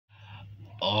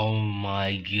Oh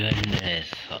my goodness,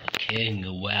 King,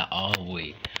 where are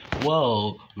we?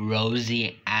 Whoa,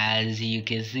 Rosie, as you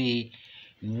can see,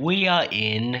 we are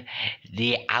in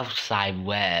the outside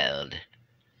world.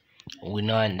 We're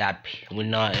not in that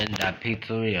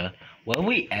pizzeria. Were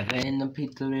we ever in the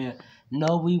pizzeria?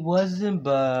 No, we wasn't,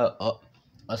 but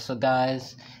also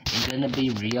guys, it's gonna be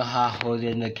real hard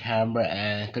holding the camera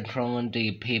and controlling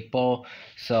the people,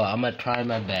 so I'm gonna try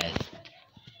my best.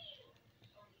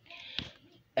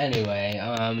 Anyway,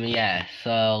 yeah,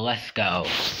 so let's go.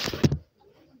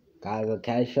 Guys,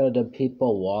 can I show the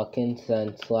people walking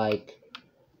since, like,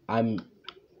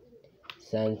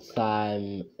 since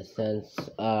I'm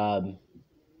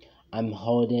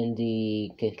holding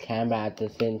the camera at the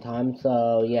same time,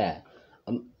 so yeah.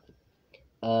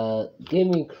 Give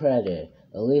me credit.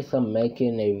 At least I'm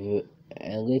making one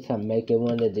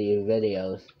of the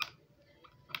videos.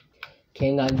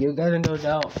 King, are you gonna go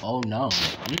down? Oh no,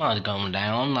 I'm not going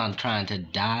down. I'm not trying to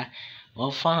die.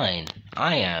 Well, fine,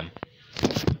 I am.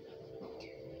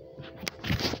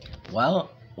 Well,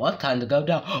 time to go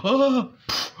down. Oh,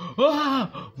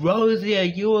 oh, Rosie, are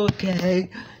you okay?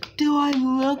 Do I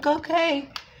look okay?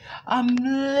 I'm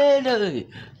literally.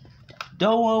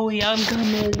 Don't worry, I'm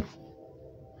coming.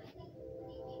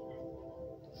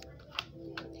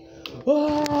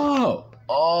 Oh,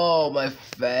 my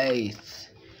face.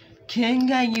 King,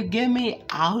 can you get me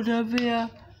out of here?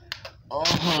 Oh,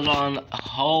 hold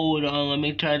on, let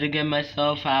me try to get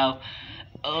myself out.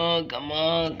 Oh, come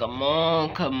on,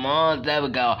 there we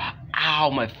go. Ow,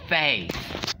 my face.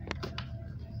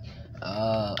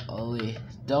 Ollie,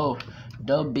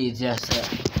 don't be just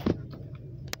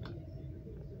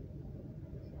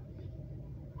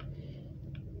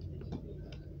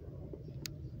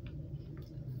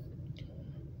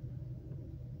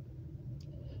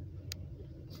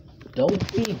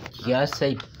Don't be just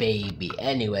a baby.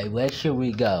 Anyway, where should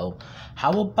we go?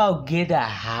 How about get a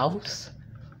house?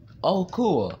 Oh,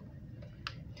 cool.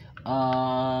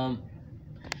 Oh,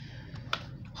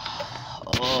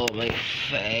 my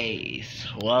face.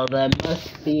 Well, there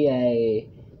must be a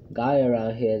guy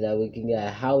around here that we can get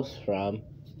a house from.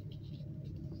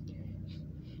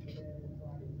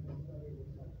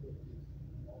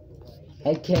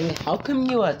 Hey, King, how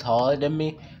come you are taller than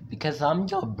me? Because I'm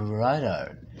your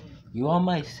brother. You are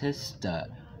my sister.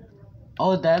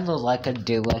 Oh, that looks like a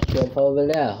dealership over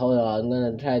there. Hold on, I'm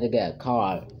gonna try to get a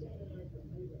car.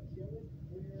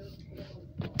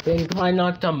 Then try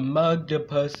not to mug the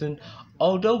person.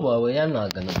 Oh, don't worry, I'm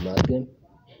not gonna mug him.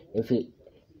 If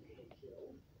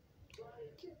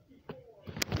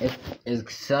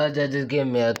it's so that just give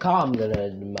me a car, I'm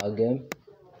gonna mug him.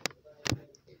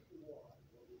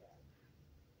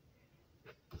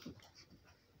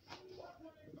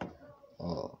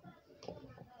 Oh.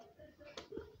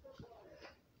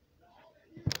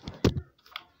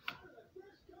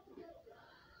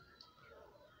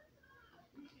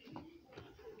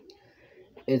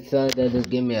 It's so that just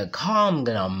give me a car, I'm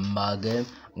gonna mug him.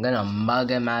 I'm gonna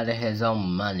mug him out of his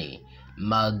own money.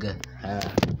 Mug,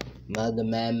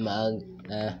 man, mug,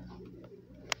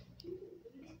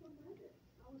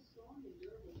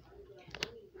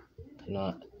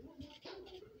 Not.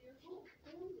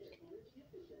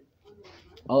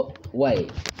 Oh,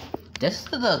 wait. This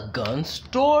is a gun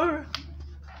store?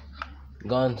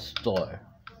 Gun store.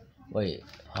 Wait,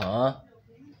 huh?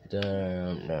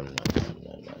 No.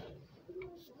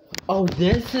 Oh,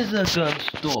 this is a gun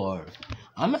store.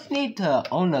 I might need to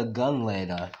own a gun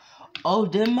later. Oh,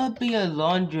 there might be a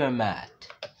laundromat.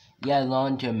 Yeah,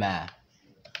 laundromat.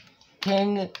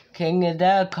 King, is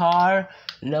that a car?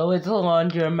 No, it's a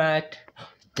laundromat.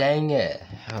 Dang it.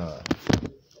 Huh.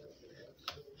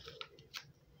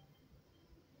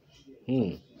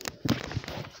 I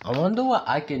wonder what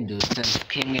I can do since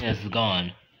King is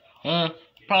gone.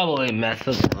 Probably mess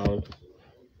around.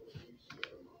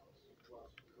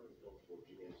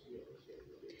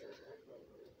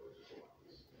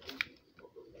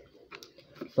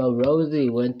 So Rosie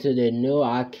went to the new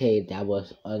arcade that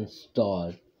was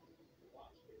installed.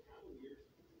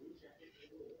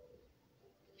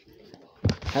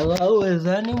 Hello, is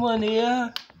anyone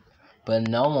here? But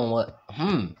no one would.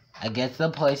 I guess the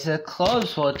place is closed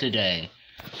for today.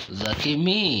 Lucky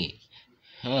me.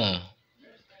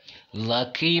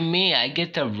 Lucky me, I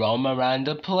get to roam around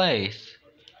the place.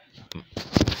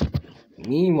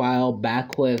 Meanwhile,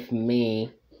 back with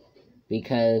me,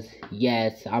 because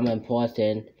yes, I'm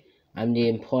important. I'm the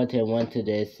important one to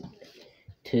this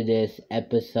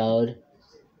episode.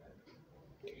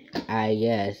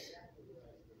 Yes.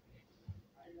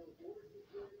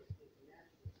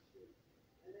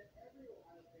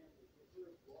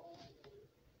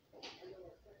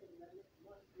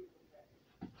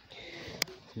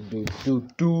 Do do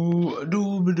do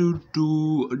do do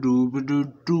do do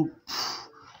do do.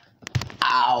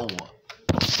 Ow!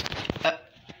 Uh,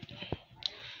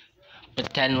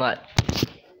 pretend what?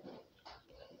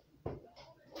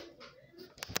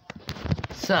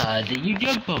 Sir, did you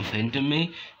just bump into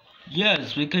me?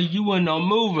 Yes, because you were not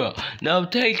moving. Now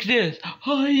take this.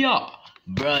 Hurry up.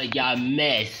 Bruh, y'all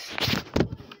missed.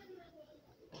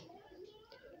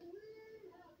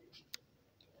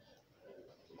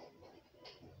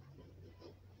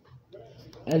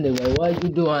 Anyway, what are you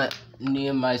doing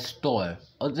near my store?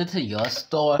 Oh, this is your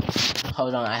store?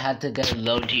 Hold on, I had to get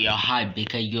low to your height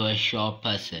because you're a short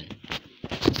person.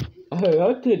 Hey,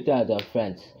 I'll take that as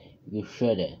offense. You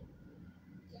shouldn't.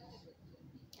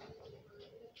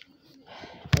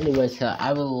 Anyway, sir,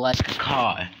 I would like a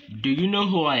car. Do you know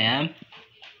who I am?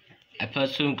 A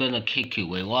person gonna kick you.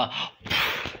 Wait, what?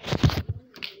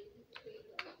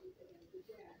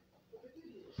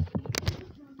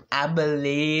 I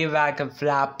believe I can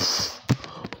fly.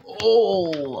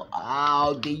 Oh,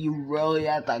 ow, did you really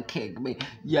have to kick me?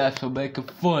 Yes, for making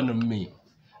fun of me.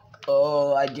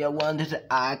 Oh, I just wanted to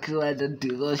act like the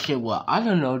dealership. Well, I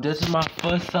don't know, this is my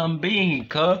first time being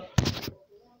here.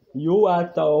 You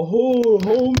at the hood,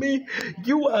 homie.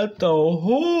 You at the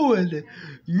hood.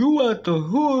 You at the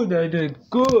hood, that is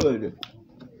good.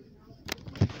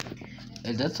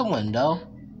 Is this a window?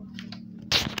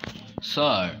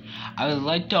 Sir, I would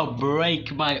like to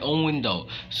break my own window.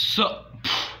 So,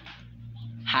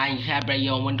 how you can't break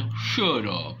your own window? Shut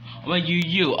up. What you,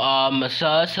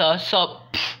 sir.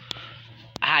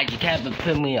 How you can't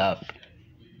pick me up?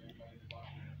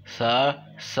 Sir.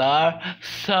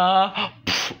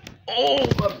 Oh,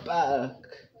 my back.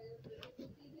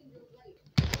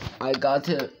 I got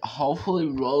to, hopefully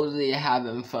Rosie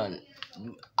having fun.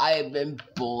 I have been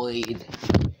bullied.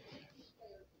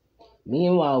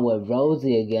 Meanwhile, with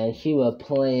Rosie again, she was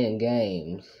playing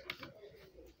games.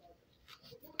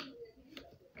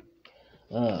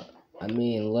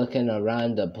 Looking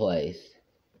around the place.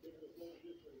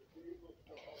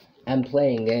 And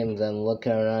playing games and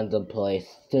looking around the place,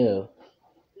 too.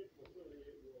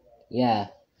 Yeah.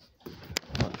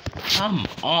 Come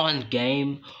on,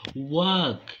 game.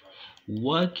 Work,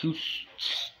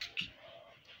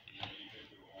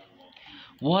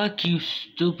 you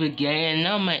stupid game.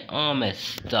 Now my arm is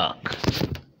stuck.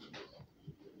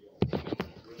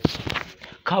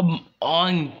 Come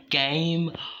on,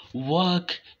 game.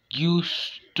 Work, you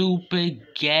stupid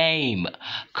game.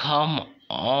 Come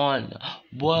on,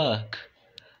 work.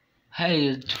 Hey,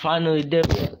 it finally did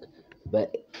work.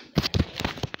 But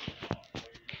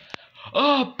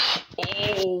oh,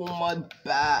 my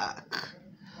back.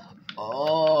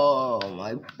 Oh,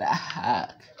 my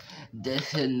back.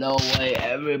 This is no way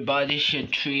everybody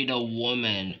should treat a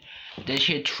woman. They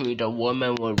should treat a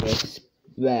woman with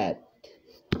respect.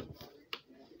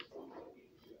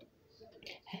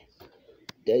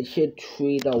 They should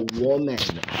treat a woman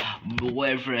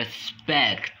with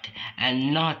respect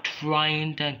and not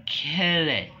trying to kill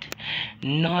it.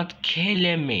 Not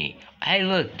killing me. Hey,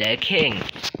 look, they're king.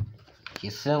 He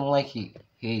seemed like he.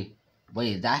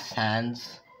 Wait, that's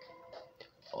hands.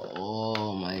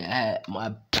 Oh, my head,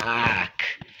 my back.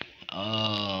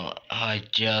 Oh, I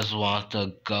just want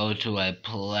to go to a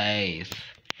place.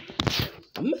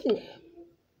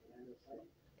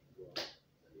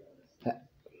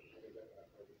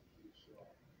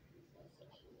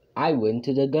 I went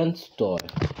to the gun store.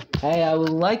 Hey, I would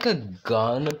like a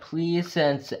gun, please,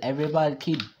 since everybody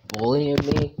keep bullying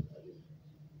me.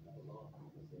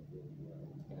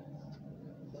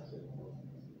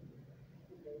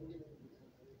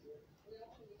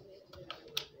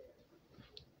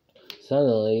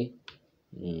 Suddenly,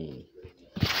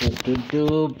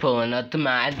 pulling up to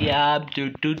my job.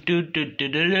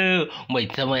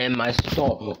 Wait, someone in my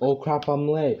store. Oh crap, I'm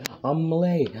late. I'm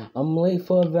late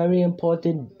for a very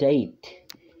important date.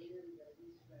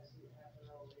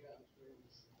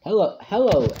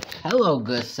 Hello,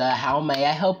 good sir. How may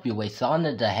I help you? Wait,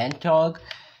 Sonic the Hedgehog?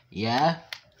 Yeah?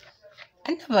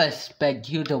 I never expect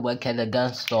you to work at a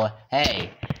gun store.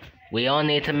 Hey, we all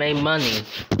need to make money.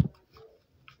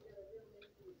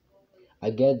 I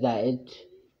guess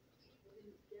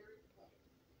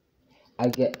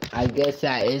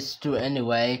that is true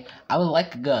anyway. I would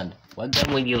like a gun. What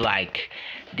gun would you like?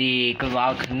 The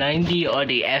Glock 90 or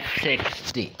the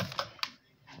F60?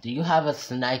 Do you have a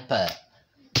sniper?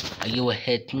 Are you a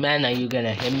hitman? Are you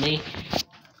gonna hit me?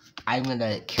 I'm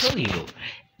gonna kill you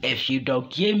if you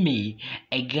don't give me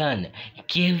a gun.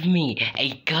 Give me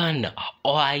a gun,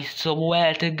 or I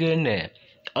swear to goodness.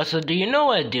 Also, do you know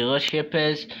what a dealership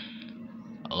is?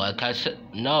 Like I said,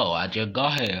 no, I just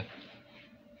got here.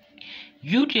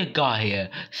 You just got here.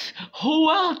 Who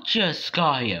else just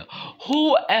got here?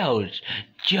 Who else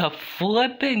just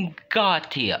flipping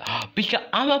got here? Because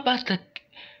I'm about to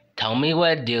tell me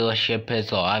where dealership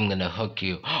is or I'm gonna hook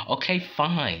you. Okay,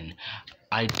 fine.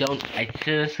 I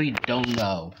seriously don't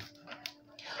know.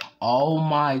 Oh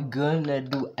my goodness,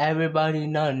 do everybody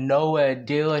not know where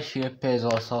dealership is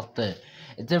or something?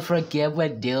 Is it forget where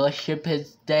dealership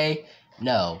is day?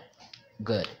 No.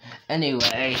 Good.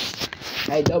 Anyway,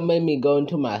 hey, don't make me go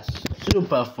into my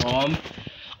super form.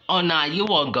 Oh nah, you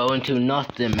won't go into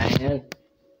nothing, man.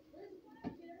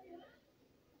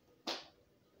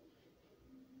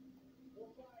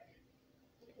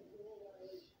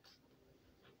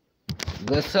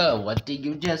 Good sir, what did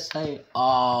you just say?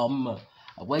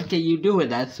 What can you do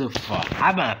with that super form?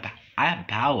 I have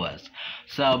powers.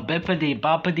 So bippity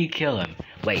boppity kill him.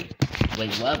 Wait,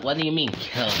 what do you mean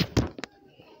kill him?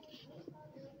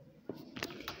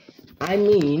 I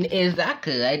mean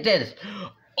exactly like this.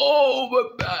 Oh, my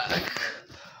back.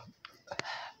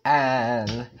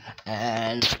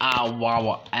 And a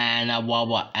wawa and a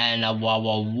wawa and a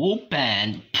wawa whoop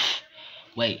and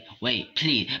wait,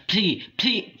 please.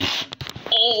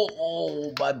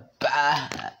 Oh, my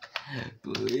back.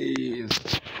 Please.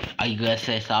 Are you gonna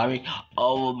say sorry?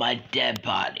 Over my dead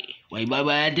body. Wait,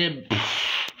 I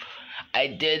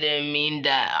didn't mean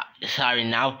that. Sorry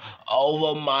now.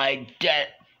 Over my dead.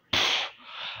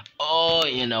 Oh,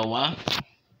 you know what?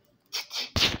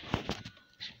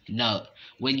 No,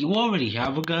 when you already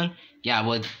have a gun,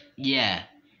 yeah.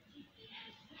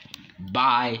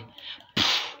 Bye.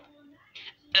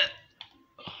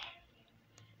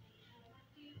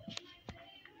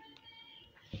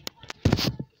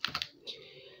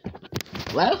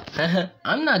 Well,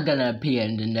 I'm not gonna appear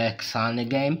in the next Sonic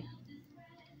game.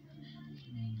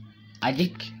 I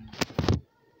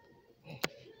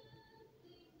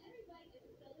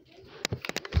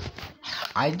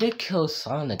did kill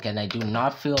Sonic and I do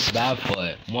not feel bad for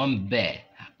it one bit.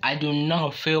 I do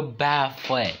not feel bad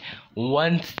for it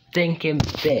one stinking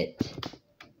bit.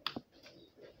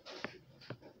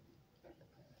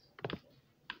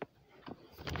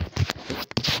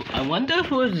 I wonder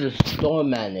who is the store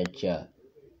manager.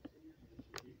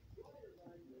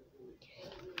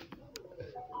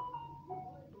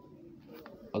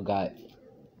 Oh God.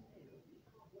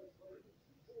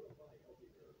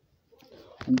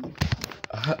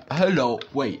 Hello,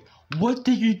 wait. What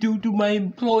did you do to my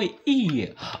employee?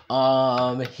 He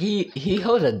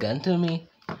held a gun to me.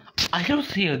 I don't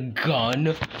see a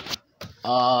gun.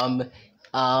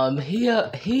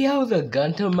 He held a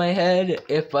gun to my head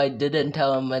if I didn't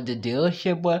tell him where the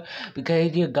dealership was because he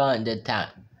just got into town.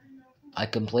 I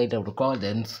can play the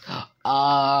recordings.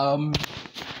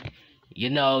 You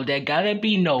know, there gotta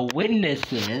be no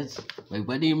witnesses. Wait,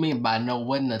 what do you mean by no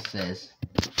witnesses?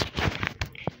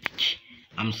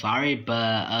 I'm sorry,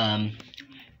 but,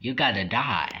 you gotta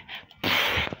die.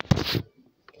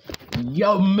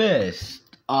 You missed.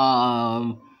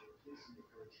 I'm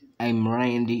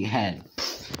Randy Head.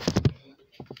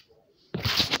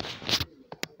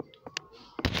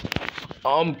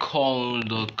 I'm calling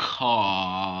the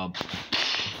cops.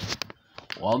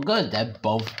 Well, good, they're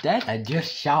both dead. I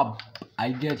just shot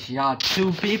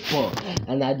 2 people,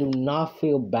 and I do not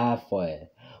feel bad for it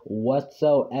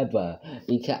whatsoever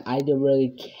because I don't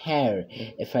really care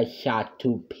if I shot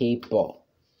 2 people.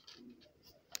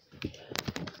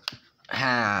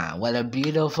 Ah, what a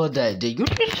beautiful day. Did you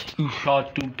just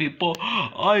shot 2 people?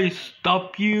 I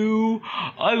stop you.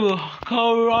 I will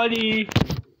karate.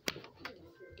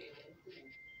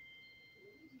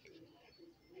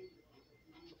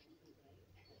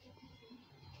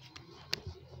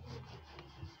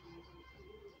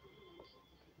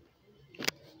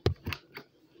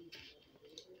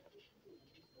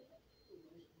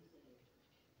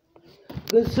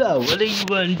 So, what are you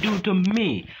gonna do to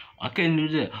me? I can do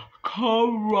the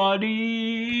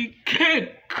karate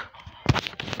kick.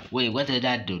 Wait, what did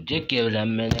that do? Just give it a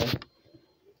minute.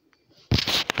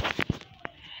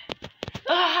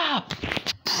 Ah!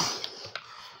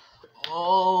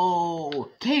 Oh,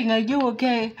 King, are you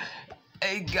okay?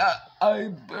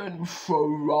 I've been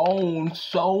thrown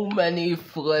so many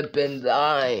flipping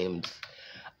times.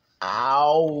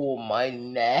 Ow, my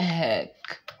neck.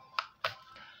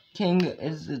 King,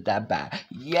 is it that bad?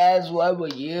 Yes, where were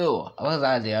you? I was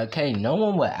out there, okay? No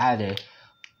one was at it.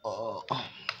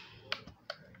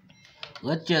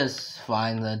 Let's just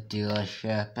find the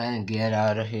dealership and get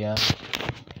out of here.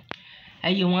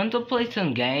 Hey, you want to play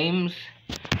some games?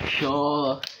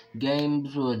 Sure,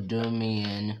 games will do me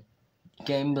in.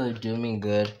 Games will do me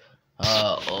good.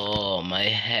 Oh, my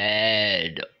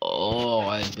head. Oh,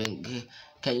 I've been.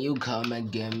 Can you come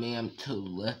and get me? I'm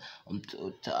too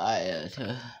tired.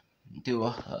 I'm too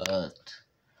hurt.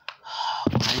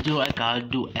 I gotta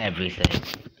do everything.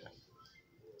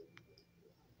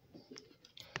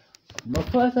 But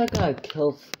first, I gotta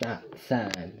kill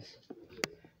Sans.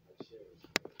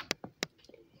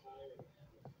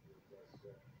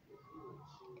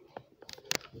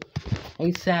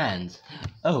 Hey, Sans.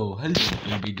 Oh, hello,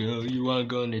 baby girl. You wanna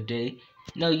go on a date?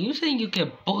 No, you think you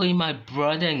can bully my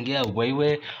brother and get away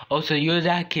with it? Oh, so you're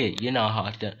that kid. You're not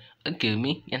hot. Give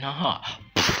me. You're not hot.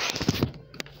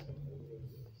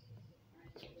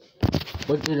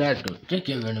 What did I do? Just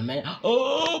give it a man.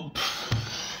 Oh!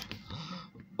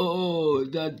 Oh,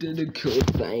 that didn't kill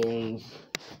things.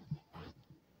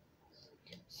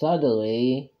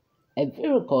 Suddenly, a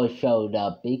vehicle showed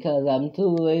up because I'm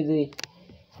too lazy.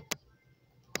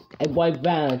 A white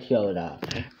van showed up.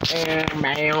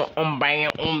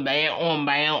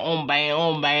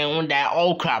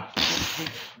 Oh crap.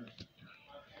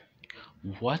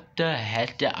 What the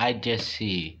heck did I just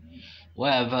see?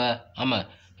 Whatever, I'm a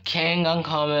king, I'm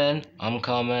coming.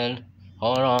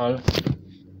 Hold on.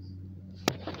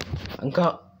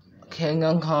 King,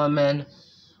 I'm coming.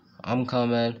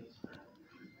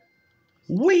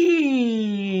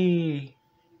 Whee!